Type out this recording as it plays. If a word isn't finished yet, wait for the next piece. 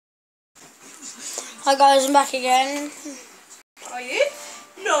Hi guys, I'm back again. Are you?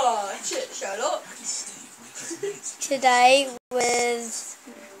 No, Sherlock. Today with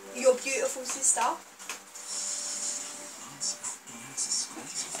Your beautiful sister.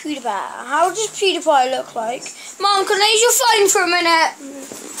 PewDiePie. How does PewDiePie look like? Mom, can I use your phone for a minute?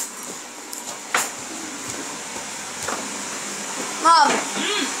 Mom,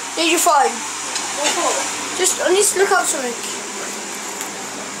 use your phone. What for? I need to look up something.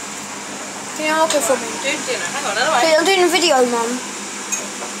 Can you look it for me? Doing dinner. Hang on, anyway. Wait, I'm doing a video, Mum.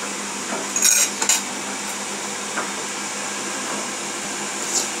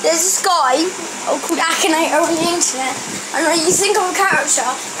 There's this guy called Akinator on the internet, and you think of a character,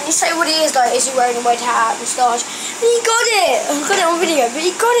 and you say what he is, like, is he wearing a red hat, moustache? And he got it! I've got it on video, but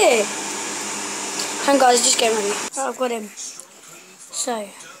he got it! Hang on guys, just getting ready. Right, I've got him. So,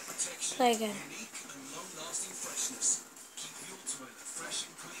 play again.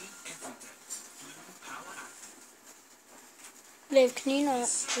 Liv, can you not,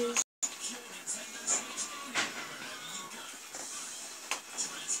 please?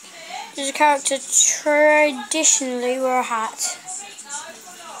 Does a character traditionally wear a hat?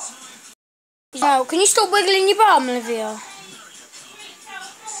 No, can you stop wiggling your bum, Olivia?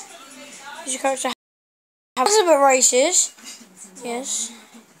 Does your character have... That's a bit racist. Yes.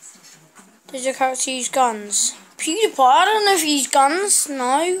 Does your character use guns? PewDiePie, I don't know if he uses guns. No,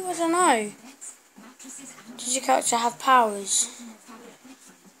 I don't know. Does your character have powers?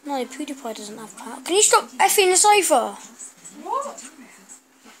 No, PewDiePie doesn't have power. Can you stop effing the sofa? What?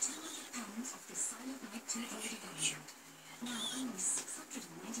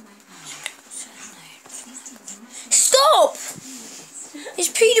 Stop! Is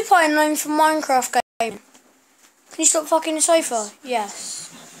PewDiePie known for Minecraft game? Can you stop fucking the sofa? Yes.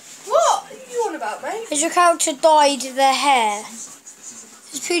 What are you on about, mate? Has your character dyed their hair?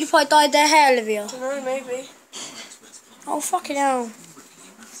 Has PewDiePie dyed their hair, Olivia? I don't know, maybe. Oh, fucking hell.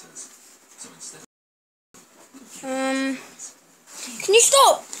 Can you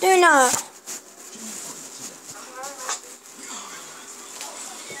stop doing that?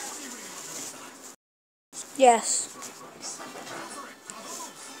 Yes.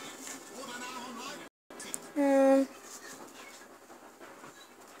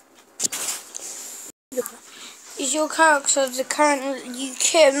 Is your character the current... You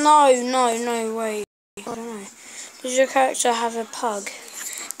can't... No, wait. I don't know. Does your character have a pug?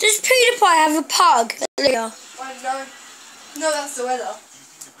 Does PewDiePie have a pug? Leah? I don't know. No, that's the weather.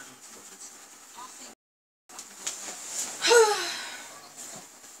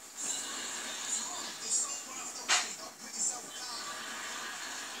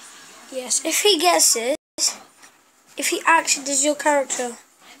 Yes, if he gets it, if he actually does your character.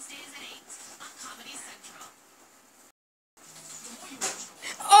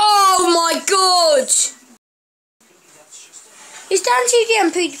 Oh my god! Is Dan TDM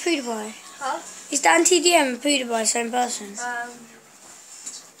and PewDiePie? Huh? Is Dan TDM and PewDiePie the same person?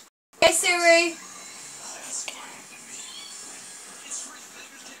 Hey Siri.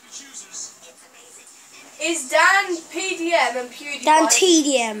 Is Dan PDM and PewDiePie Dan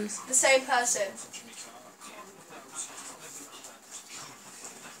TDM. the same person?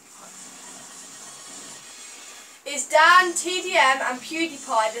 Is Dan TDM and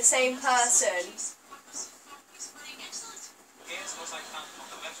PewDiePie the same person? Here's what I found on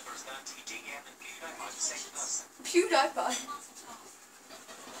the metaverse that TDM and PewDiePie are the same person. PewDiePie.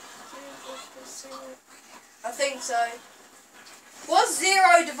 I think so. What's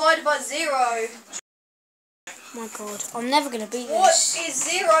 0 divided by 0? Oh my god, I'm never gonna beat this. What is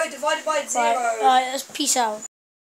 0 divided by 0? Right, let's peace out.